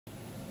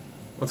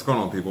What's going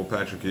on, people?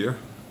 Patrick here,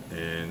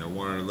 and I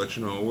wanted to let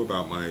you know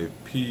about my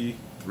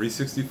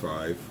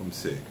p365 from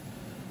SIG.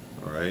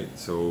 Alright,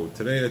 so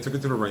today I took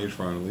it to the range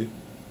finally,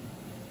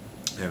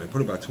 and I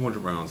put about 200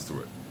 rounds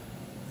through it.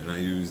 And I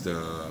used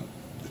the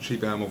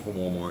cheap ammo from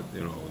Walmart,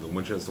 you know, the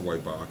Winchester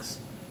white box,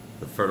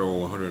 the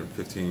Federal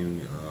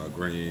 115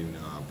 grain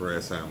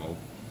brass ammo,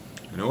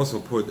 and I also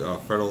put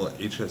Federal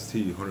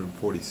HST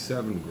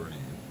 147 grain,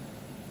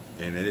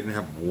 and I didn't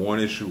have one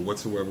issue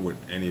whatsoever with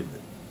any of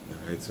it.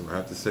 Alright, so I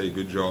have to say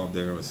good job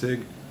there on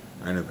SIG.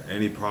 I didn't have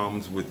any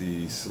problems with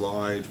the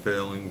slide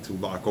failing to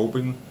lock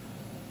open.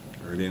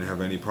 I didn't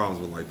have any problems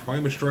with like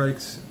primer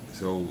strikes.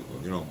 So,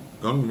 you know,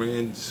 gun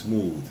ran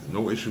smooth,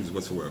 no issues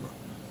whatsoever.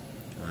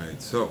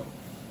 Alright, so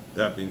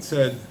that being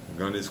said, the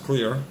gun is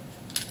clear.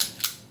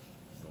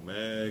 No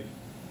mag.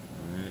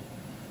 Alright.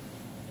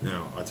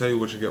 Now, I'll tell you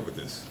what you get with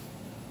this.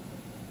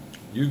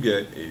 You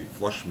get a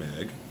flush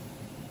mag,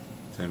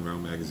 10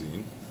 round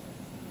magazine.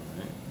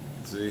 Alright, you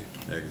can see,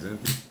 mag is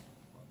empty.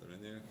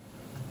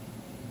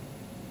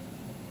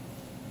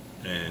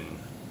 And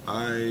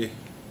I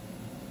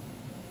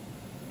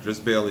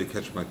just barely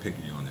catch my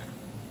pinky on there,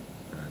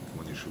 right,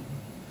 when you're shooting.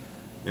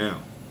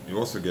 Now, you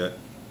also get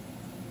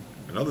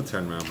another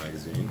 10 round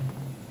magazine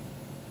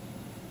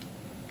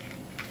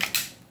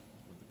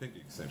with the pinky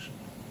extension.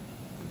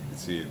 And you can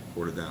see it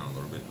brought it down a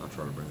little bit. I'll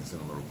try to bring this in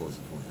a little closer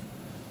for you.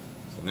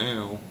 So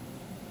now,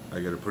 I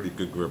get a pretty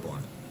good grip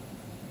on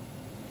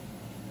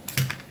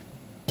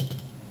it.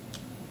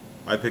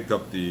 I picked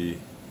up the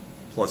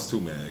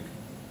 +2 mag.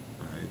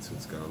 Alright, so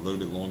it's got a little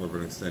bit longer of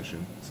an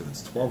extension, so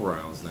it's 12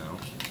 rounds now.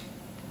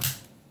 You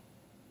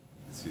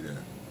can see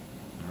that.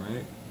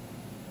 Alright.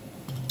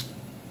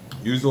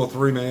 Used all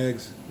 3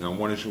 mags, now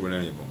one issue with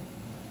any of them.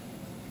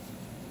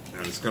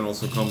 Now this gun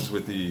also comes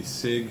with the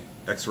SIG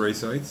X-ray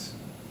sights.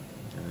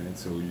 Alright,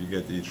 so you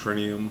get the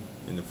tritium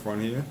in the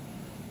front here,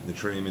 and the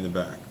tritium in the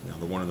back. Now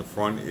the one in the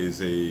front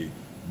is a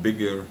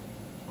bigger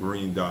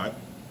green dot,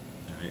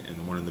 alright, and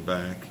the one in the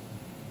back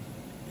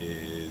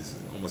is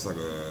almost like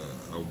a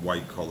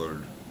white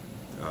colored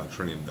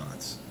tritium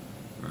dots.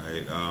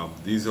 Right?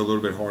 These are a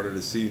little bit harder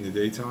to see in the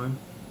daytime.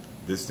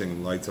 This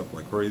thing lights up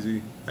like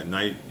crazy. At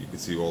night you can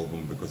see all of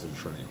them because of the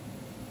tritium.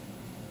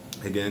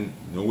 Again,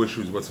 no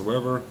issues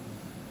whatsoever.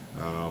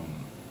 The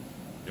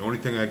only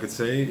thing I could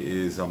say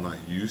is I'm not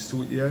used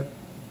to it yet,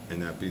 and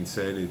that being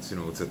said, it's, you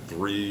know, it's a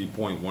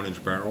 3.1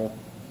 inch barrel,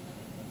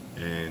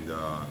 and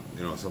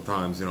you know,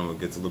 sometimes, you know, it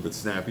gets a little bit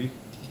snappy,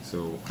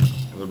 so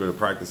a little bit of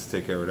practice to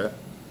take care of that.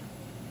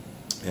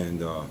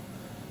 And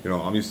you know,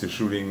 I'm used to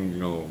shooting, you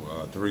know,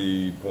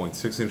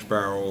 3.6 inch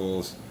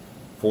barrels,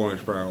 4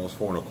 inch barrels,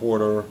 4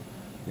 1/4.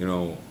 You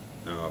know,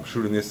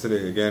 shooting this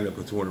today again, I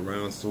put 200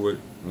 rounds to it.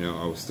 You know,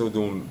 I was still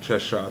doing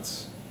chest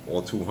shots,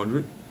 all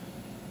 200.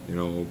 You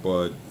know,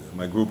 but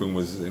my grouping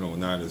was, you know,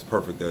 not as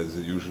perfect as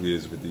it usually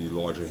is with the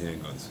larger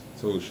handguns.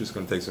 So it's just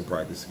going to take some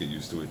practice to get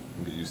used to it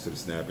and get used to the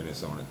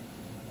snappiness on it.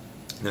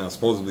 Now,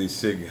 supposedly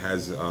SIG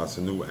has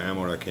some new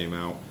ammo that came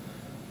out.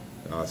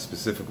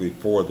 Specifically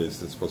for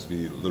this, it's supposed to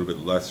be a little bit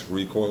less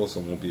recoil, so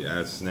it won't be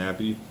as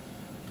snappy.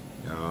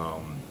 You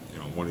know,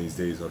 one of these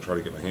days I'll try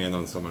to get my hand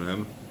on some of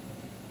them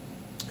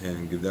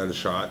and give that a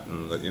shot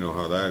and let you know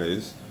how that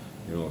is.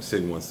 You know, if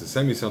SIG wants to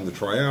send me something to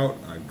try out,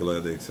 I'd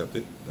gladly accept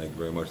it. Thank you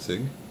very much,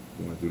 SIG, if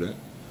you want to do that.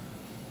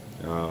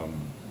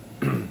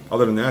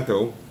 Other than that,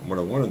 though, what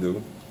I want to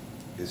do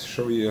is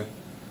show you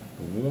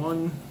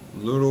one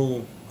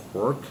little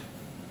quirk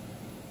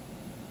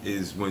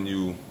is when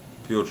you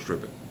field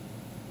strip it.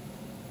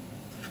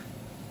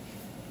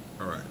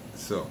 Alright,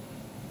 so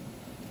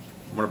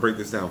I'm going to break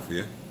this down for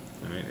you,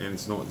 alright, and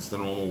it's the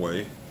normal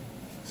way.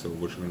 So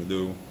what you're going to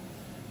do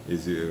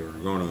is you're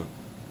going to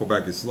pull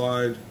back your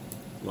slide,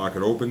 lock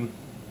it open,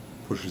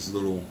 push this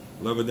little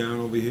lever down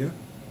over here,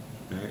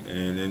 right,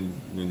 and then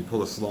when you pull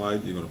the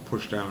slide, you're going to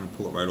push down and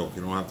pull it right off.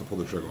 You don't have to pull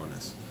the trigger on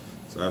this.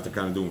 So I have to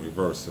kind of do it in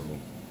reverse, so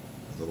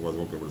otherwise I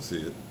won't be able to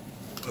see it.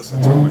 Let's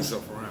turn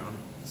myself around.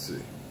 Let's see.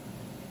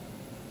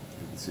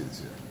 You can see this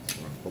here. So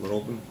I'm going to pull it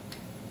open,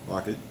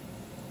 lock it,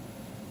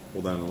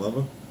 pull down the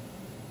lever.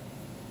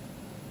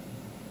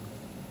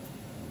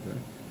 Okay.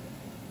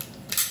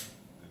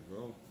 There you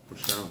go.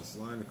 Push down the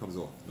slide and it comes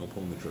off. No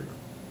pulling the trigger.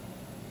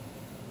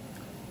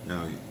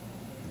 Now,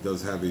 it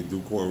does have a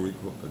dual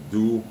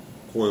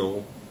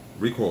coil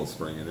recoil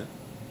spring in it.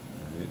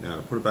 Right. Now,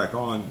 to put it back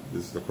on,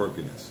 this is the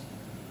quirkiness.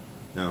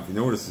 Now, if you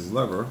notice this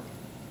lever,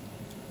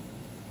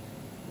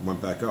 it went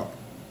back up,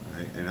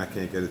 right? And I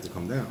can't get it to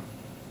come down.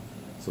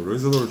 So there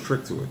is a little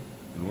trick to it.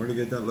 In order to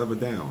get that lever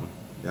down,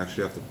 you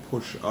actually have to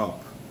push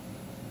up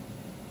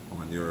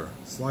on your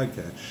slide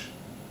catch,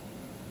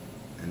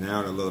 and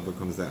now the lever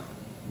comes down.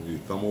 Move your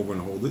thumb over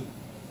and hold it.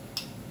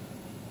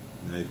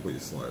 Now you can put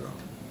your slide on.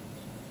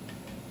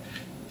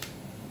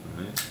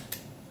 Alright,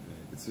 and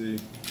you can see,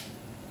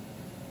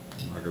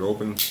 lock it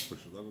open, push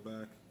the lever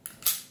back.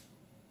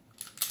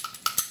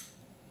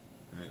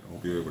 Alright, I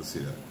hope you're able to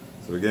see that.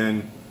 So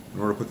again, in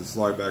order to put the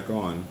slide back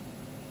on,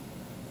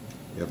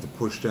 you have to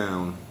push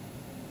down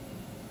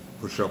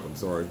push up,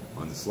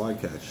 on the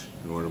slide catch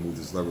in order to move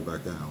this lever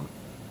back down.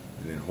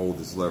 and then hold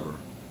this lever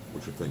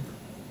with your finger.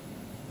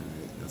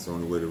 Right? That's the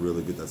only way to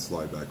really get that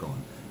slide back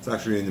on. It's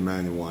actually in the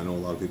manual. I know a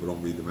lot of people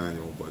don't read the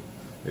manual, but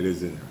it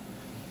is in there.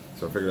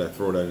 So I figured I'd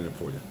throw that in there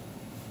for you.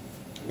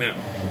 Now,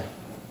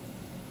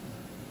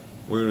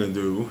 we're going to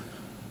do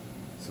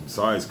some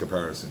size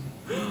comparison.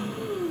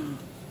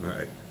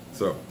 Alright,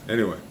 so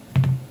anyway,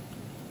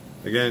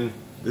 again,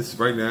 this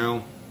right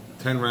now,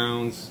 10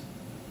 rounds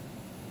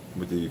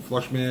with the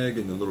flush mag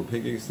and the little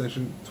pinky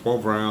extension,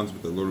 12 rounds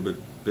with a little bit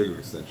bigger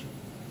extension.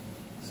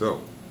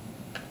 So,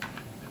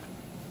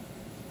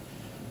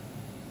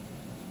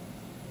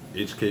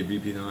 HK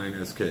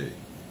VP9 SK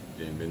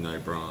in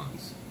Midnight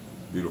Bronze.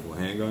 Beautiful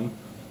handgun.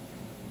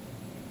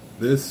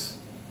 This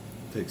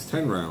takes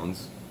 10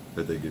 rounds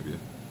that they give you,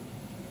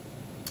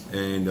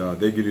 and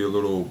they give you a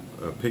little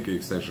pinky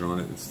extension on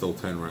it. It's still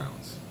 10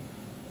 rounds.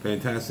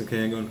 Fantastic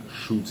handgun,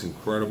 shoots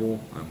incredible.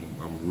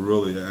 I'm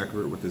really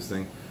accurate with this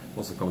thing.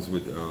 Also comes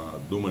with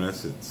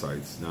luminescent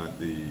sights, not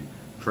the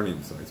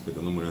tritium sights, but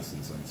the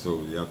luminescent sights.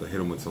 So you have to hit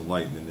them with some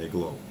light and then they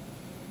glow.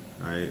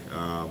 Alright,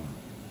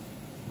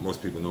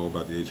 most people know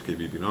about the HK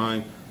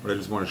VP9, but I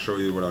just want to show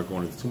you without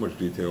going into too much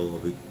detail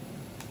of it,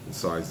 the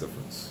size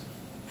difference.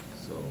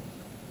 So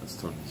let's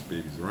turn these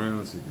babies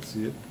around so you can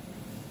see it.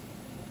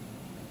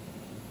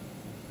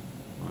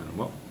 Line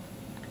them up.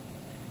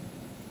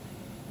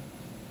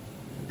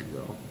 There we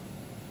go.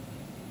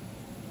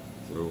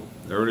 So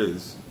there it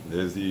is.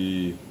 There's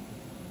the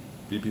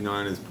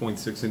VP9 is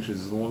 0.6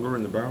 inches longer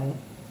in the barrel.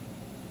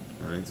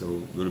 Alright, so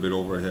a little bit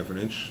over a half an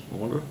inch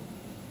longer.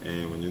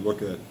 And when you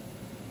look at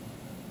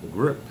the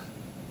grip,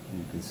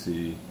 you can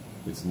see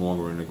it's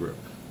longer in the grip.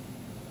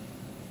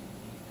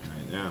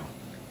 Alright, now,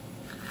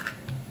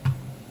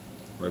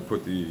 if I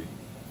put the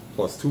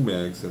 +2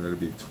 mags, then it'll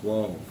be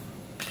 12.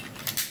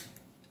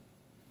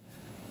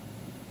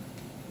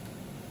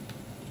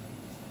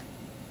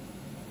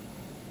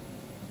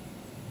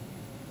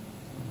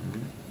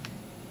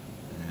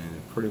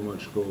 Pretty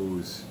much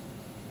goes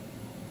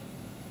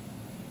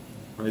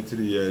right to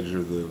the edge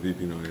of the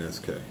VP9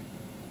 SK.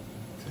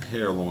 It's a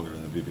hair longer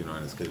than the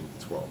VP9 SK with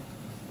the 12.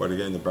 But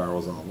again, the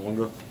barrel's a lot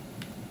longer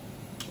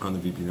on the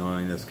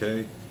VP9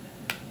 SK.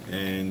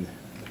 And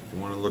if you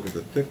want to look at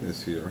the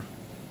thickness here,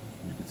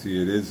 you can see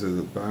it is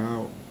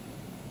about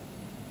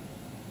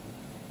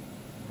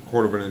a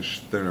quarter of an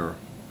inch thinner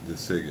than the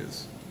SIG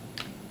is.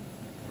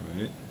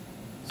 Alright,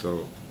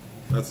 so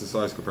that's the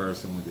size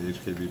comparison with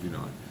the HK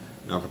VP9.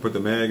 Now if I put the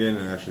mag in,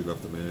 I actually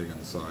left the mag on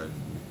the side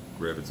and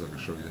grab it so I can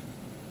show you.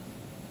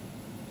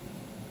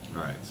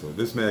 Alright, so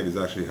this mag is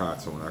actually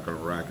hot, so we're not going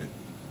to rack it.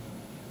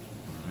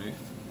 Alright,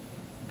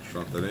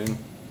 drop that in.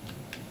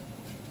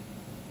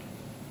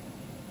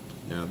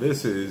 Now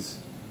this is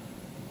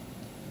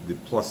the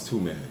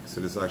 +2 mag,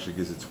 so this actually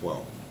gives it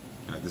 12.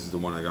 Now, this is the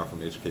one I got from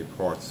HK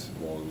Parts.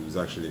 Well, it was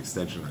actually the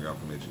extension I got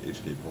from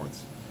HK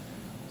Parts.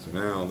 So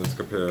now let's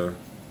compare.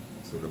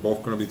 So they're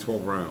both going to be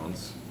 12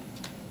 rounds.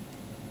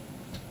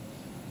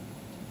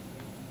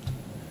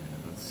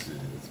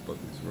 Put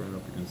these right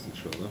up against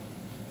each other.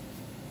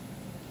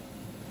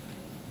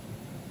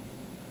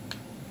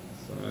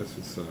 Size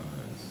for size.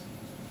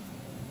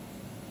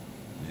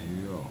 There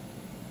you go.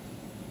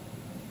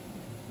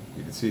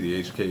 You can see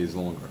the HK is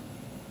longer,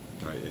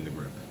 right, in the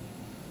grip.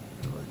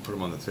 And if I put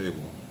them on the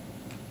table,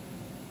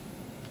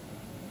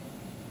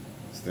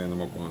 stand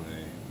them up on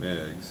the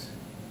mags,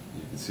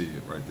 you can see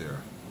it right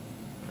there.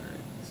 Alright,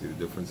 see the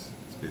difference?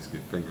 It's basically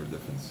a finger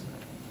difference.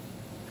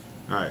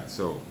 Alright,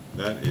 so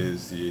that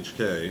is the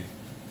HK.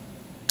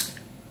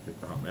 Take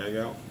the hot mag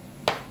out.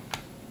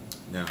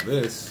 Now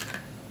this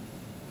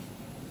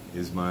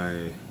is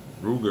my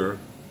Ruger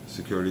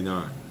Security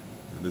 9.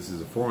 Now this is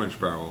a 4-inch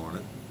barrel on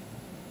it.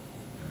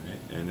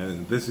 Right. And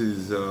then this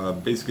is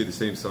basically the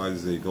same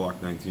size as a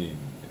Glock 19.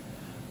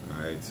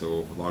 Alright,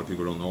 so a lot of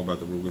people don't know about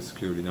the Ruger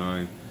Security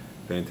 9.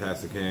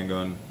 Fantastic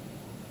handgun.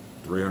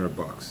 300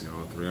 bucks, you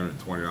know,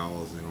 $320,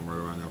 you know, right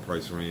around that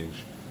price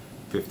range.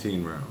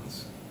 15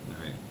 rounds.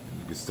 Alright.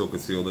 You can still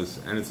conceal this,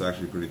 and it's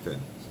actually pretty thin.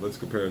 So let's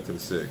compare it to the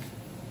SIG.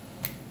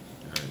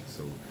 Alright,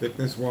 so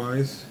thickness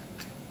wise,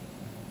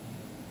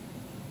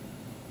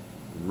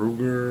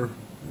 Ruger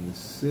and the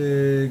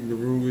SIG, the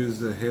Ruger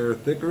is a hair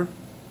thicker.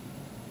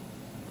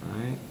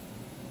 Alright.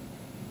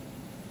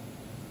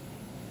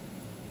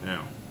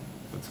 Now,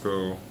 let's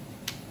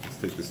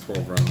take this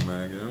 12 round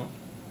mag out.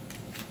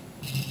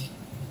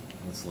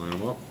 Let's line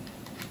them up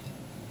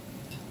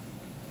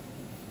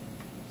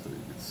so you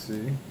can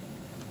see.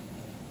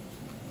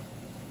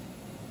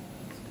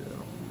 Let's get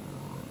them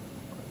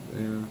right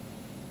there.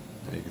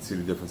 Now you can see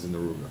the difference in the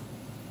Ruger.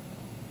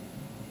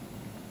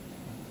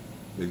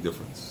 Big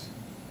difference.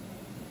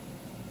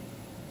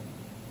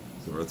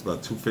 So that's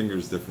about 2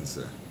 fingers difference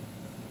there.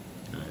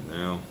 Alright,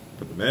 now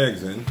put the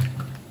mags in.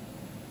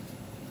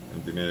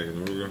 Empty mag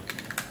in the Ruger.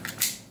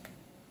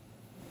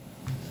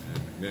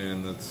 And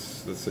again, let's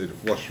say the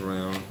flush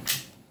round.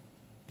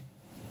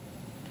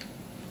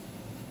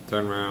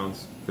 10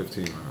 rounds,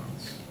 15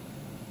 rounds.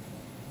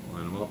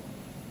 Line them up.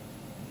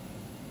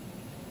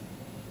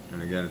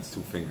 And again, it's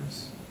 2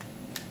 fingers.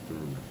 The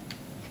Ruger.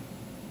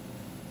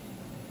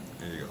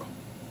 There you go.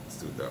 Let's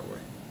do it that way.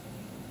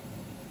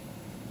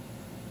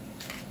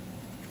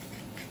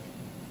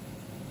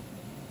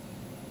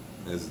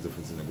 There's the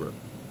difference in the grip.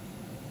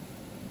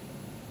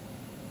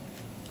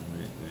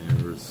 Alright,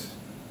 there's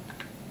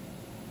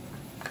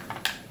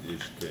the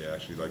HK. I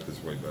actually like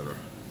this way better,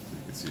 so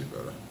you can see it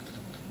better.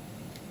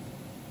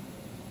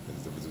 There's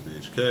the difference with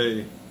the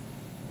HK.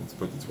 Let's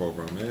put the 12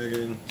 round mag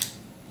in.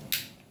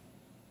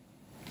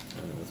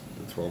 Alright, let's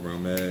put the 12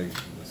 round mag in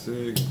the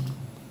SIG.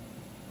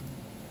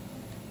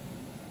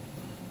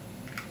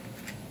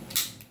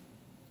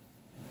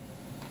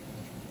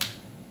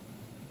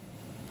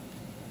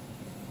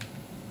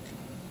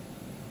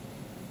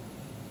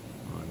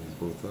 Line these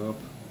both up.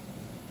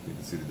 You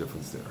can see the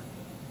difference there.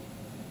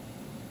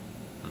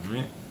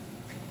 Alright.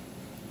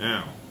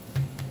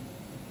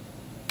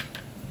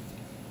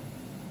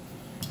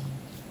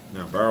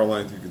 Now barrel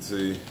length, you can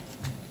see.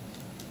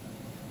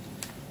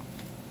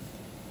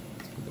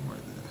 Let's put them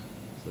right there.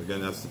 So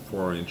again, that's the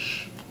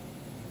 4-inch.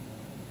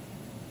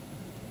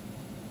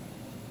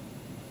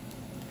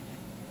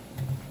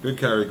 Good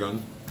carry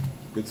gun,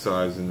 good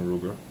size in the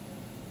Ruger.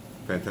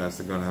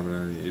 Fantastic gun, haven't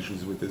had any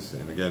issues with this.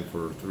 And again,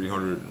 for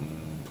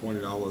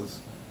 $320,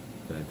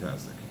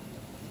 fantastic.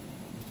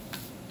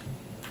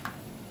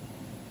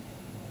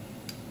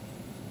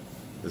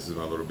 This is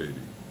my little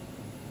baby.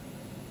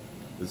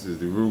 This is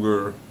the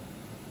Ruger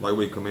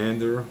Lightweight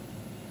Commander,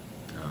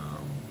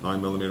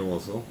 9mm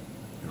also.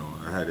 You know,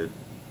 I had it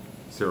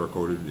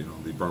Cerakoted, you know,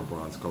 the burnt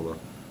bronze color.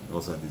 I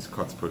also had these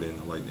cuts put in,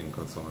 the lightning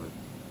cuts on it.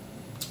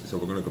 So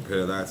we're going to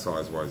compare that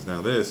size-wise.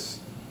 Now this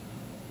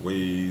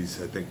weighs,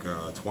 I think,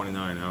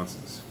 29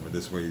 ounces, where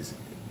this weighs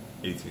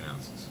 18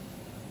 ounces.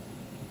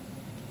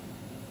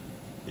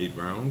 8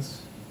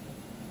 rounds.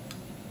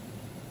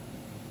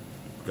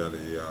 Got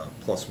a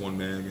 +1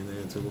 mag in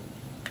there too.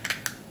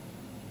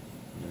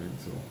 Right,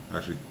 so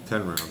actually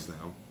 10 rounds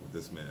now with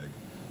this mag.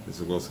 This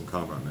is a Wilson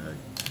Combat mag.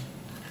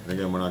 And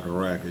again, we're not going to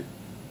rack it.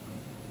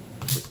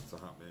 It's a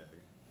hot mag.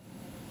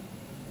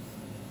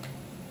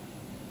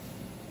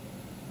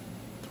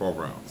 12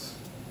 rounds.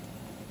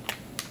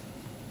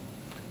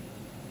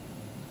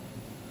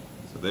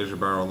 So there's your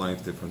barrel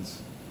length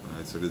difference.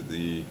 Alright, so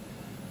the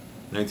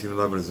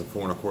 1911 is a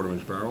 4 1/4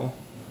 inch barrel.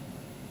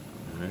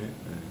 Alright,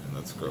 and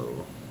let's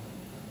go.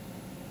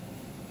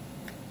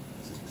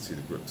 So you can see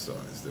the grip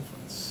size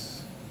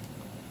difference.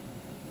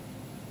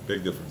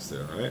 Big difference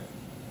there, right?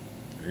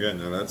 Again,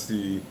 now that's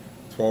the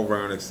 12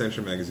 round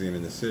extension magazine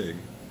in the SIG,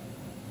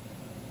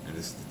 and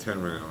this is the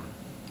 10 round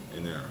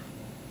in there.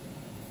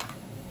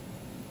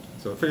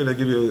 So I figured I'd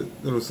give you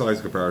a little size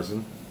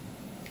comparison.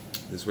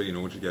 This way you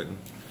know what you're getting.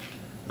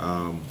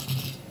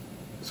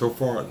 So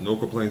far, no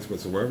complaints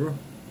whatsoever.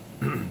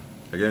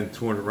 Again,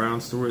 200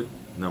 rounds to it,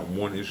 not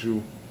one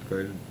issue.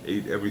 Okay,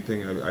 ate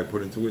everything I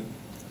put into it.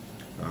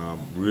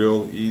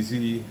 Real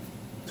easy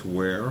to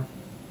wear,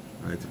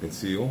 right, to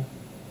conceal.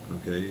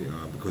 Okay,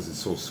 because it's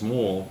so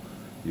small,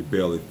 you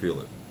barely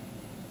feel it.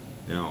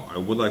 Now, I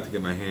would like to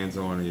get my hands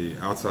on a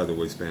outside the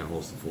waistband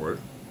holster for it.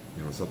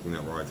 You know, something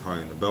that rides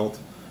high in the belt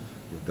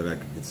that I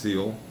can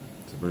conceal.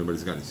 So if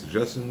anybody's got any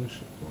suggestions,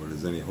 or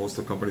there's any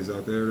holster companies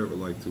out there that would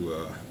like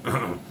to,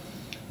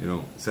 you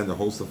know, send a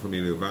holster for me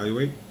to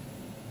evaluate,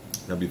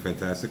 that'd be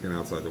fantastic. An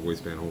outside the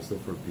waistband holster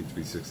for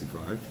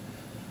p365.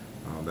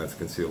 That's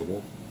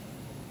concealable.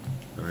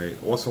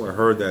 Alright, also I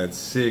heard that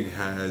SIG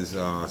has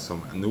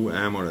some new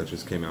ammo that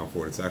just came out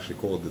for it. It's actually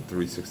called the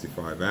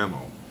 365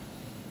 ammo.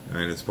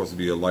 And it's supposed to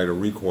be a lighter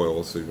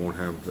recoil, so you won't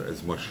have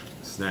as much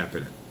snap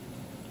in it,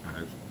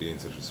 being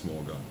such a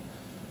small gun.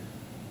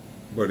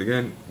 But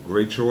again,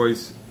 great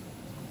choice.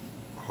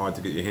 Hard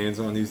to get your hands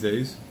on these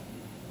days.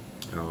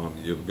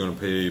 You're going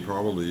to pay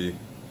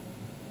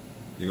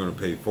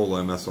full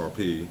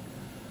MSRP,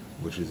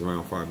 which is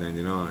around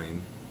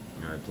 $5.99,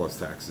 alright, plus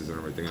taxes and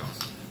everything else.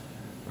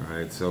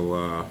 Alright,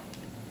 so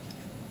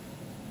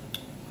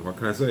what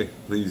can I say?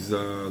 Please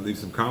leave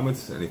some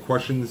comments. Any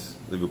questions,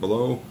 leave it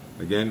below.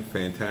 Again,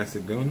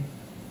 fantastic gun.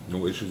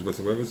 No issues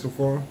whatsoever so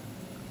far.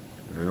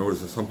 And I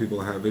notice that some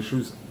people have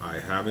issues. I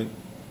haven't.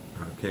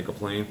 I can't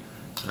complain.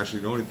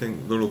 Actually, the only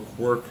thing, little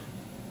quirk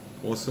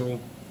also,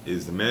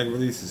 is the mag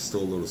release is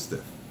still a little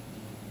stiff.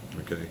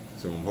 Okay,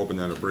 so I'm hoping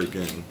that'll break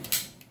in. You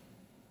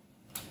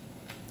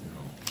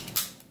know,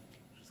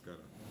 just gotta,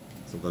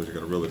 sometimes you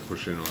gotta really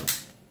push in on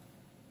it.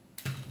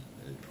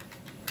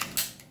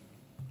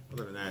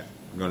 Other than that,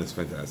 the gun is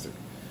fantastic.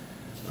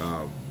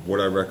 Would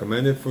I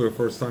recommend it for a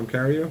first-time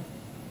carrier?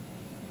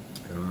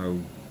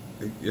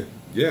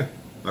 Yeah,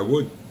 I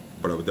would.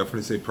 But I would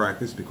definitely say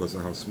practice because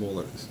of how small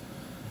it is.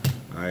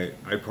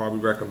 I'd probably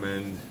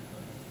recommend,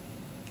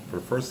 for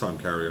a first-time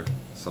carrier,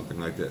 something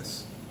like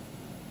this.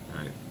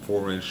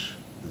 4-inch,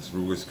 this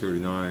Ruger Security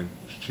 9.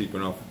 It's cheap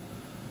enough.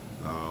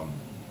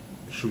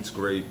 It shoots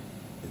great.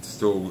 It's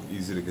still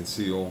easy to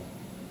conceal.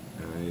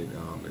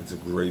 It's a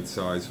great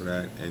size for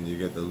that, and you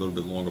get a little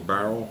bit longer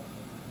barrel.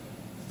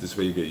 This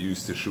way you get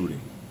used to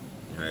shooting.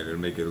 It'll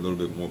make it a little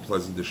bit more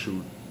pleasant to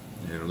shoot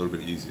and a little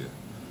bit easier.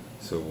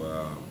 So,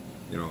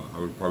 you know, I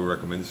would probably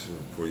recommend this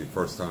for your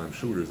first-time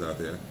shooters out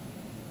there.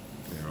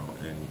 you know,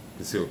 and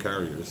concealed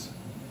carriers,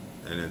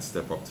 and then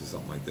step up to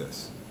something like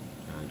this,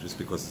 just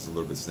because it's a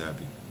little bit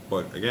snappy.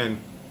 But again,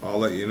 I'll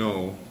let you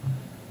know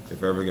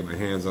if I ever get my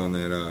hands on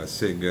that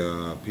SIG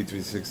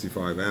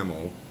p365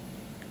 ammo,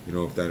 you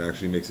know, if that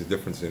actually makes a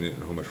difference in it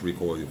and how much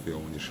recoil you feel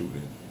when you're shooting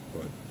it.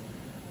 But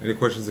any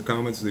questions or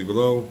comments, leave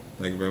below.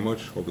 Thank you very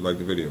much. Hope you liked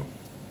the video.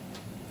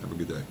 Have a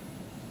good day.